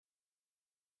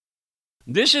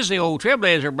This is the Old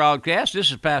Trailblazer broadcast. This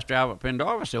is Pastor Albert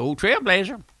Pendarvis, the Old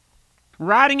Trailblazer,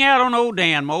 riding out on old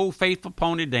Dan, my old faithful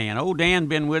pony Dan. Old Dan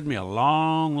been with me a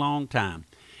long, long time.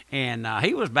 And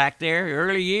he was back there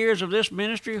early years of this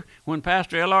ministry when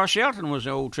Pastor L.R. Shelton was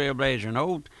the Old Trailblazer. And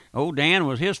old Dan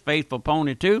was his faithful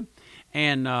pony too.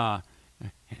 And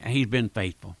he's been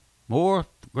faithful. More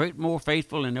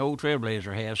faithful than the Old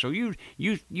Trailblazer has. So you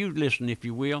listen, if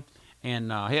you will,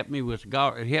 and help me with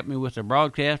the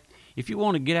broadcast. If you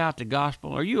want to get out the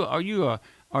gospel, are you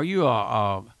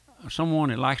someone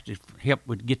that likes to help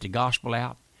with get the gospel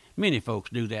out? Many folks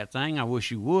do that thing. I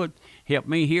wish you would help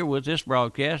me here with this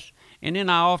broadcast. And then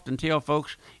I often tell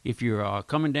folks, if you're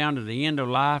coming down to the end of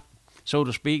life, so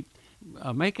to speak,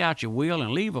 make out your will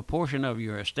and leave a portion of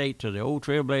your estate to the Old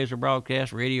Trailblazer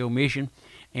broadcast radio mission.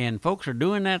 And folks are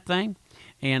doing that thing,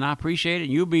 and I appreciate it.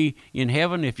 You'll be in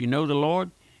heaven if you know the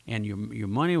Lord. And your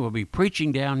money will be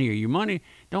preaching down here. Your money,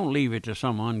 don't leave it to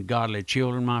some ungodly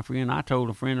children, my friend. I told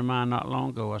a friend of mine not long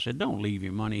ago, I said, don't leave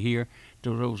your money here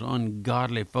to those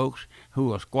ungodly folks who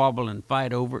will squabble and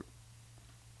fight over it.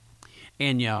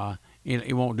 And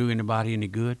it won't do anybody any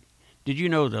good. Did you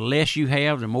know the less you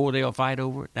have, the more they'll fight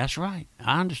over it? That's right.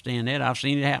 I understand that. I've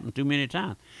seen it happen too many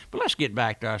times. But let's get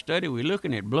back to our study. We're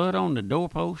looking at blood on the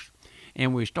doorpost.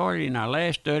 And we started in our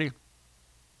last study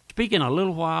speaking a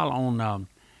little while on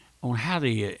how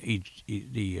the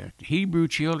Hebrew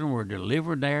children were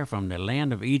delivered there from the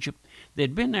land of Egypt.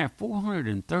 They'd been there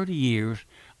 430 years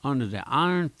under the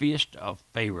iron fist of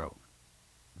Pharaoh.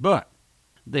 But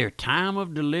their time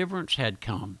of deliverance had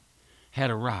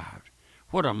arrived.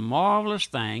 What a marvelous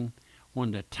thing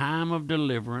when the time of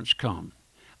deliverance comes.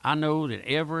 I know that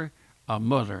every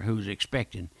mother who's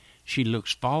expecting, she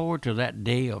looks forward to that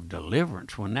day of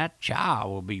deliverance when that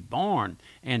child will be born,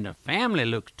 and the family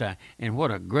looks to, and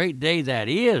what a great day that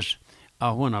is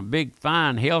when a big,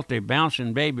 fine, healthy,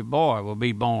 bouncing baby boy will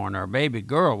be born, or a baby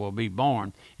girl will be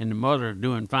born, and the mother's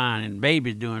doing fine, and the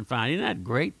baby's doing fine. Isn't that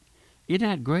great? Isn't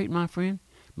that great, my friend?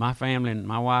 My family, and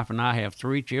my wife and I have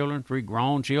 3 children, 3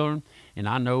 grown children, and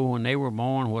I know when they were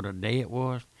born what a day it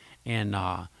was. And,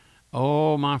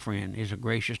 oh, my friend, it's a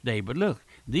gracious day. But look,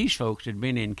 these folks had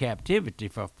been in captivity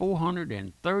for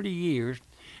 430 years,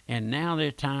 and now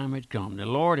their time had come. The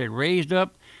Lord had raised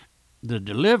up the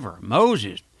deliverer,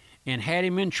 Moses, and had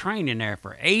him in training there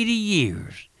for 80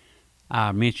 years.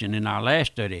 I mentioned in our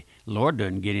last study, the Lord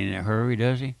doesn't get in a hurry,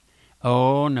 does he?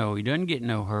 Oh, no, he doesn't get in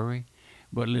no hurry.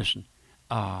 But listen,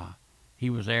 he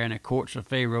was there in the courts of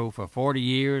Pharaoh for 40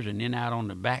 years, and then out on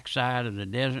the backside of the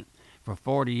desert for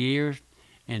 40 years,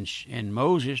 and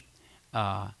Moses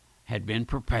had been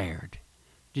prepared.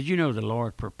 Did you know the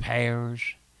Lord prepares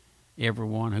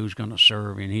everyone who's going to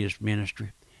serve in his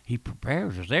ministry? He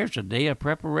prepares us. There's a day of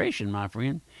preparation, my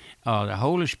friend. The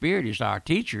Holy Spirit is our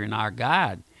teacher and our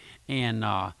guide. And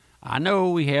I know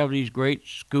we have these great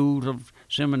schools of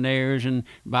seminaries and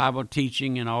Bible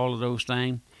teaching and all of those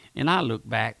things. And I look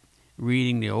back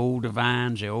reading the old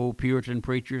divines, the old Puritan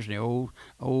preachers, the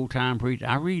old-time preachers.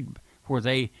 I read where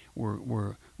they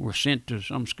were sent to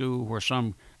some school where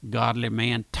some godly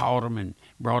man taught them and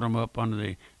brought them up under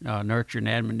the nurture and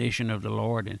admonition of the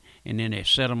Lord, and then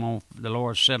the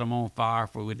Lord set them on fire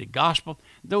with the gospel.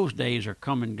 Those days are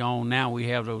come and gone. Now we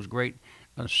have those great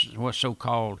what's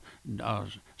so-called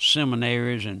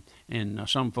seminaries, and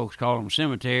some folks call them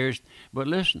cemeteries. But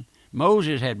listen,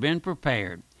 Moses had been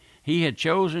prepared. He had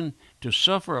chosen to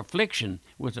suffer affliction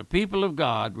with the people of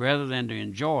God rather than to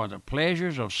enjoy the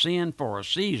pleasures of sin for a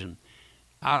season.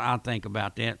 I think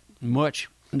about that much,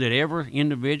 that every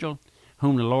individual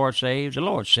whom the Lord saves, the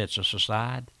Lord sets us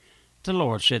aside. The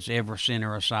Lord sets every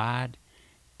sinner aside.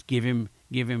 Give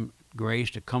him grace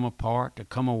to come apart, to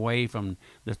come away from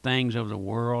the things of the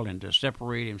world and to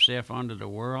separate himself under the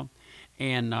world.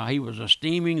 And he was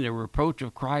esteeming the reproach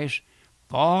of Christ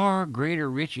far greater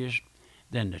riches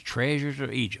than the treasures of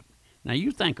Egypt. Now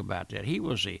you think about that. He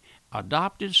was the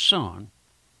adopted son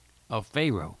of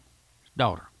Pharaoh's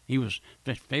daughter. He was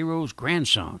Pharaoh's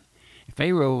grandson.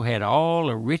 Pharaoh had all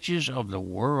the riches of the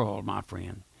world, my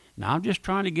friend. Now I'm just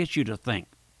trying to get you to think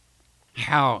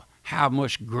how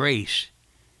much grace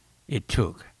it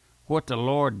took, what the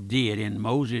Lord did in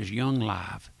Moses' young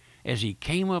life. As he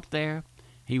came up there,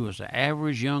 he was the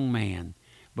average young man,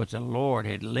 but the Lord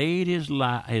had laid his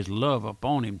love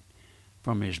upon him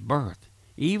from his birth.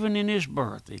 Even in his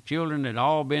birth, the children had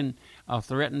all been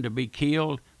threatened to be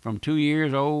killed from 2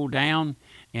 years old down,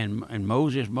 and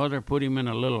Moses' mother put him in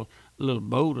a little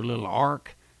boat, a little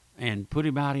ark, and put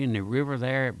him out in the river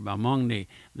there among the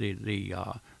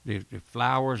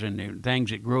flowers and the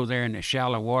things that grow there in the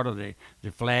shallow water,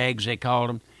 the flags they called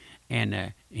them.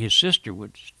 And his sister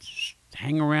would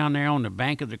hang around there on the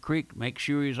bank of the creek, make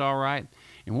sure he's all right.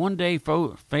 And one day,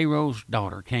 Pharaoh's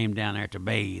daughter came down there to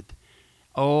bathe.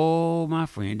 Oh, my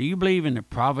friend, do you believe in the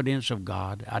providence of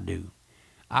God? I do.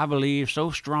 I believe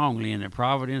so strongly in the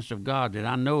providence of God that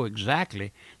I know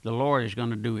exactly the Lord is going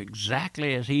to do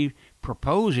exactly as he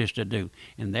proposes to do.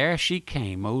 And there she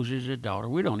came, Moses' daughter.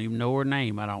 We don't even know her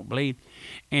name, I don't believe.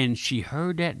 And she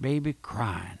heard that baby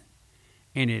crying,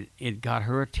 and it got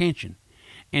her attention.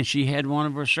 And she had one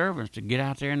of her servants to get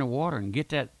out there in the water and get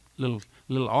that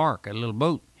little ark, a little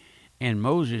boat. And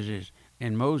Moses'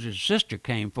 sister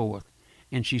came forth,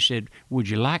 and she said, "Would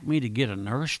you like me to get a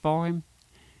nurse for him?"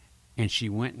 And she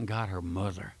went and got her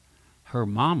mother, her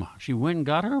mama. She went and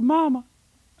got her mama.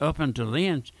 Up until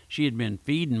then, she had been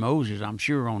feeding Moses, I'm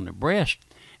sure, on the breast.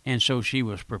 And so she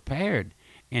was prepared.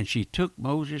 And she took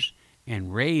Moses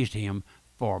and raised him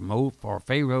for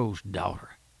Pharaoh's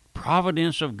daughter.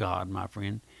 Providence of God, my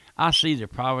friend. I see the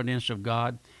providence of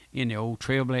God in the old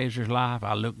Trailblazer's life.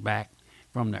 I look back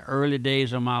from the early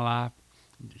days of my life.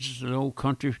 This is an old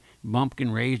country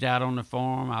bumpkin raised out on the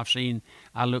farm.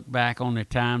 I look back on the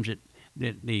times that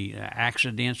the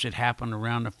accidents that happened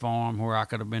around the farm where I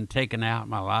could have been taken out.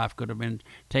 My life could have been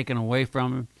taken away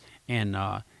from me,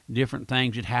 and different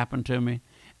things that happened to me,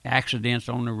 accidents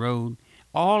on the road.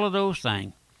 All of those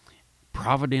things,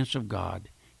 providence of God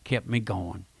kept me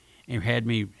going and had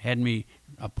me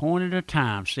appointed a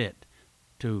time set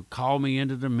to call me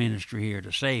into the ministry here,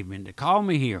 to save me, and to call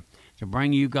me here to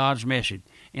bring you God's message.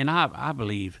 And I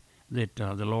believe that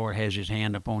the Lord has his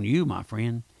hand upon you, my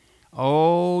friend.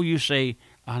 Oh, you say,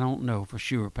 "I don't know for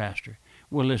sure, Pastor."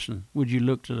 Well, listen, would you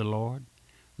look to the Lord?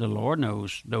 The Lord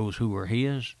knows those who are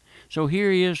his. So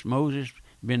here he is, Moses,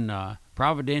 been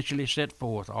providentially set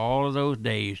forth all of those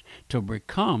days to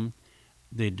become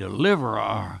the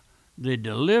deliverer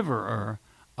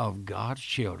of God's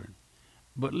children.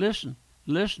 But listen.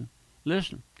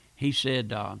 He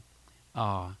said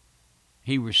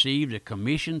he received a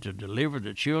commission to deliver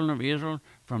the children of Israel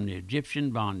from the Egyptian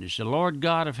bondage. The Lord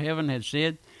God of heaven had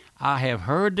said, "I have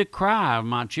heard the cry of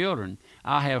my children.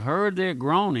 I have heard their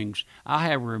groanings. I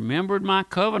have remembered my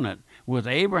covenant with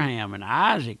Abraham and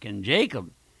Isaac and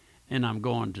Jacob, and I'm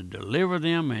going to deliver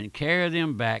them and carry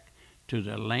them back to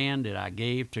the land that I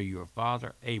gave to your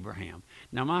father Abraham."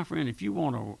 Now, my friend, if you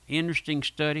want an interesting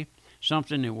study,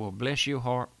 something that will bless your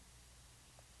heart,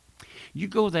 you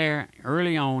go there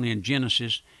early on in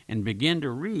Genesis and begin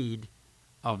to read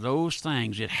of those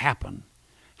things that happened,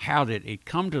 how that it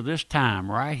come to this time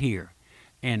right here,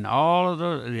 and all of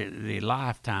the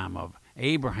lifetime of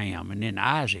Abraham and then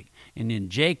Isaac and then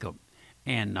Jacob,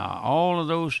 and all of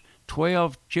those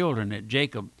 12 children that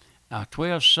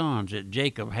 12 sons that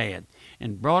Jacob had,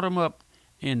 and brought them up,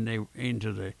 and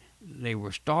they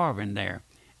were starving there,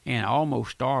 and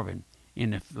almost starving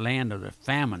in the land of the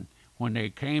famine when they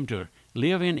came to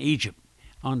live in Egypt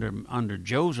under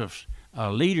Joseph's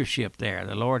leadership there.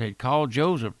 The Lord had called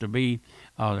Joseph to be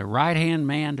the right-hand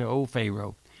man to old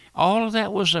Pharaoh. All of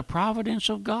that was the providence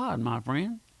of God, my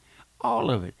friend.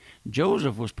 All of it.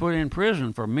 Joseph was put in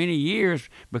prison for many years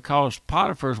because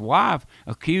Potiphar's wife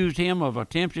accused him of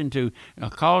attempting to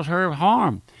cause her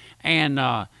harm, and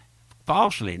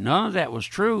falsely. None of that was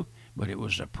true, but it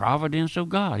was the providence of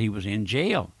God. He was in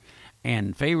jail,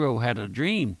 and Pharaoh had a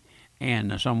dream,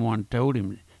 and someone told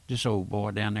him, this old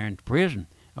boy down there in prison,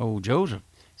 old Joseph,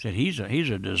 said he's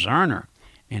a discerner.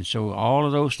 And so all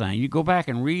of those things, you go back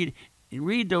and read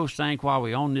those things while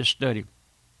we're on this study,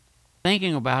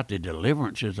 thinking about the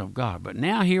deliverances of God. But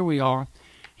now here we are.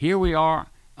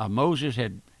 Moses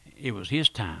it was his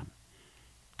time.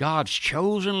 God's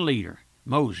chosen leader,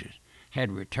 Moses,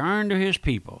 had returned to his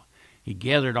people. He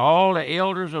gathered all the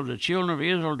elders of the children of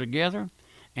Israel together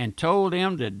and told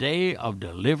them the day of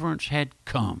deliverance had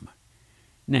come.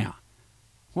 Now,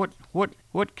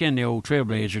 what can the old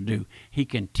Trailblazer do? He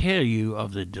can tell you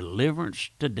of the deliverance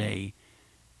today.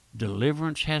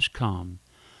 Deliverance has come.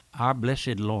 Our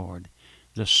blessed Lord,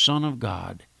 the Son of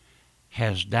God,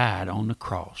 has died on the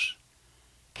cross.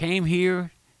 Came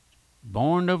here,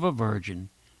 born of a virgin,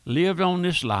 lived on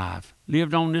this life,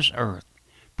 lived on this earth,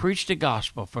 preached the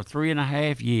gospel for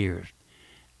 3.5 years,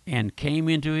 and came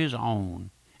into his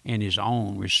own, and his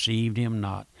own received him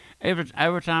not.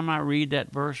 Every time I read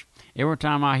that verse, every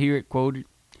time I hear it quoted,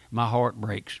 my heart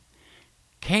breaks.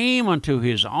 Came unto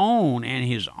his own, and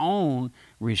his own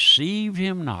received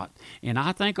him not. And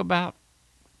I think about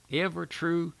every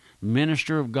true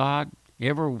minister of God,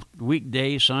 every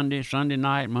weekday, Sunday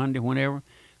night, Monday, whenever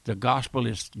the gospel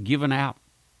is given out.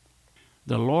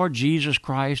 The Lord Jesus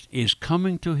Christ is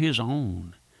coming to his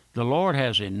own. The Lord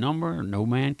has a number no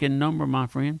man can number, my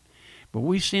friend. But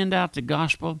we send out the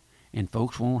gospel, and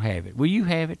folks won't have it. Will you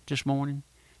have it this morning,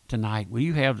 tonight? Will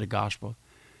you have the gospel,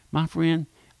 my friend?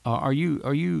 Are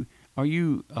you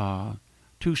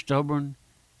too stubborn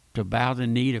to bow the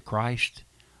knee to Christ?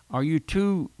 Are you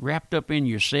too wrapped up in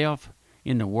yourself,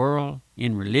 in the world,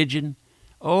 in religion?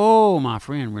 Oh, my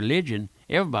friend, religion.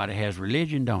 Everybody has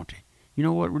religion, don't they? You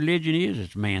know what religion is?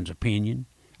 It's man's opinion.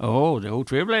 Oh, the old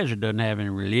Trailblazer doesn't have any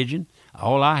religion.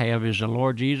 All I have is the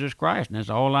Lord Jesus Christ, and that's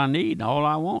all I need and all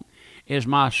I want is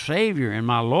my Savior and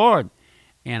my Lord,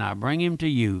 and I bring him to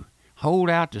you. Hold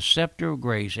out the scepter of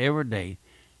grace every day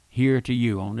here to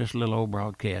you on this little old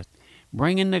broadcast,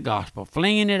 bringing the gospel,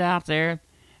 flinging it out there,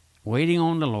 waiting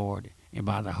on the Lord and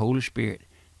by the Holy Spirit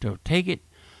to take it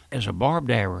as a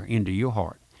barbed arrow into your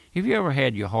heart. Have you ever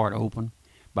had your heart open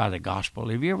by the gospel?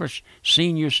 Have you ever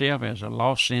seen yourself as a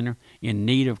lost sinner in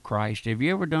need of Christ? Have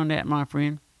you ever done that, my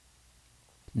friend?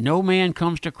 No man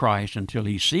comes to Christ until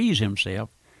he sees himself,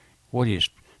 what his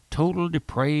total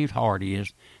depraved heart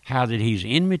is, how that he's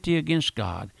enmity against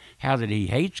God, how that he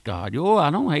hates God. Oh, I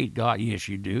don't hate God. Yes,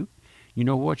 you do. You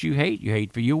know what you hate? You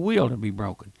hate for your will to be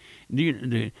broken.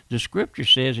 The scripture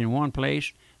says in one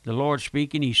place, the Lord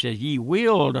speaking, he says, ye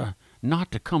willed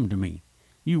not to come to me.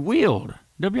 You willed,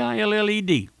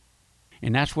 W-I-L-L-E-D.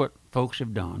 And that's what folks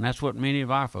have done. That's what many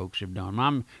of our folks have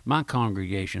done. My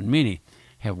congregation, many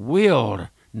have willed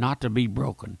not to be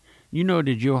broken. You know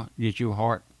that your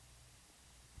heart,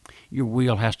 your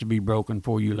will has to be broken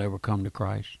before you'll ever come to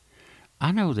Christ.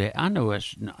 I know that. I know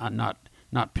it's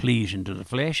not pleasing to the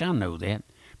flesh. I know that.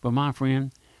 But my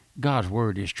friend, God's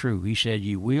word is true. He said,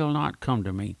 ye will not come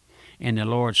to me. And the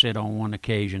Lord said on one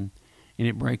occasion, and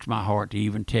it breaks my heart to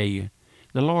even tell you,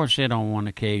 the Lord said on one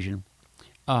occasion,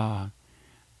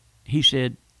 he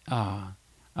said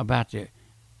about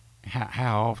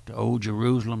how oft, O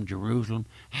Jerusalem, Jerusalem,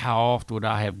 how oft would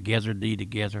I have gathered thee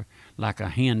together like a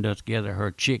hen doth gather her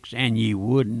chicks, and ye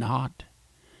would not.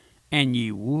 And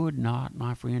ye would not,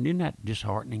 my friend. Isn't that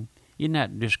disheartening? Isn't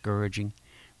that discouraging?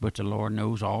 But the Lord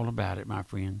knows all about it, my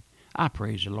friend. I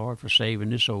praise the Lord for saving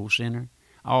this old sinner.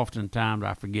 Oftentimes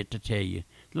I forget to tell you,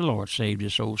 the Lord saved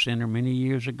this old sinner many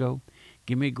years ago.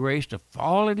 Give me grace to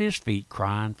fall at his feet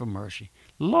crying for mercy.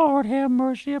 Lord, have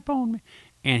mercy upon me.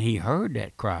 And he heard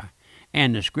that cry.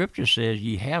 And the scripture says,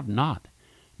 ye have not,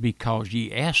 because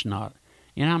ye ask not.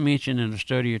 And I mentioned in a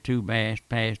study or two past,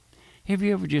 have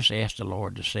you ever just asked the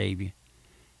Lord to save you?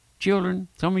 Children,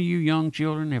 some of you young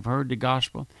children have heard the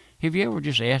gospel. Have you ever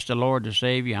just asked the Lord to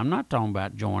save you? I'm not talking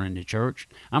about joining the church.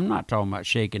 I'm not talking about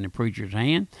shaking the preacher's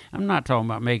hand. I'm not talking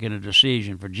about making a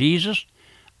decision for Jesus.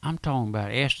 I'm talking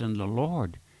about asking the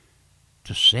Lord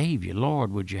to save you.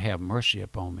 Lord, would you have mercy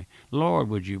upon me? Lord,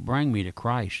 would you bring me to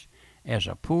Christ as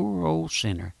a poor old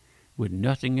sinner with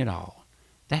nothing at all?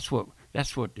 That's what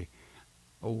the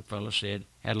old fellow said.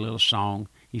 Had a little song.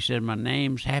 He said, my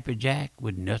name's Happy Jack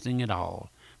with nothing at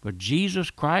all, but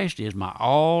Jesus Christ is my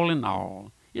all in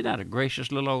all. Isn't that a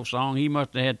gracious little old song? He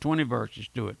must have had 20 verses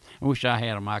to it. I wish I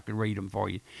had them. I could read them for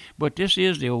you. But this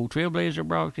is the old Trailblazer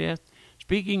broadcast,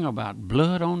 speaking about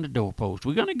blood on the doorpost.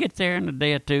 We're going to get there in a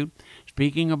day or two,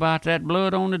 speaking about that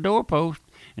blood on the doorpost,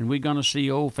 and we're going to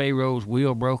see old Pharaoh's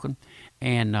will broken,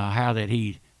 and how that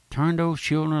he turned those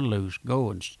children loose.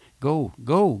 Go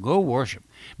worship.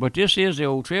 But this is the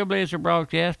old Trailblazer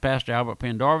broadcast, Pastor Albert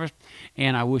Pendarvis,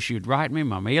 and I wish you'd write me.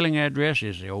 My mailing address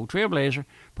is the old Trailblazer,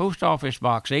 Post Office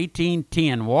Box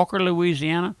 1810, Walker,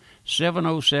 Louisiana,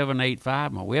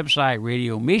 70785. My website,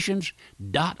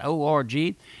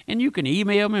 radiomissions.org, and you can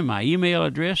email me. My email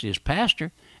address is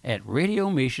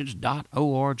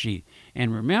pastor@radiomissions.org.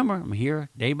 And remember, I'm here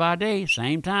day by day,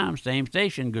 same time, same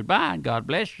station. Goodbye, and God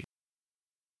bless you.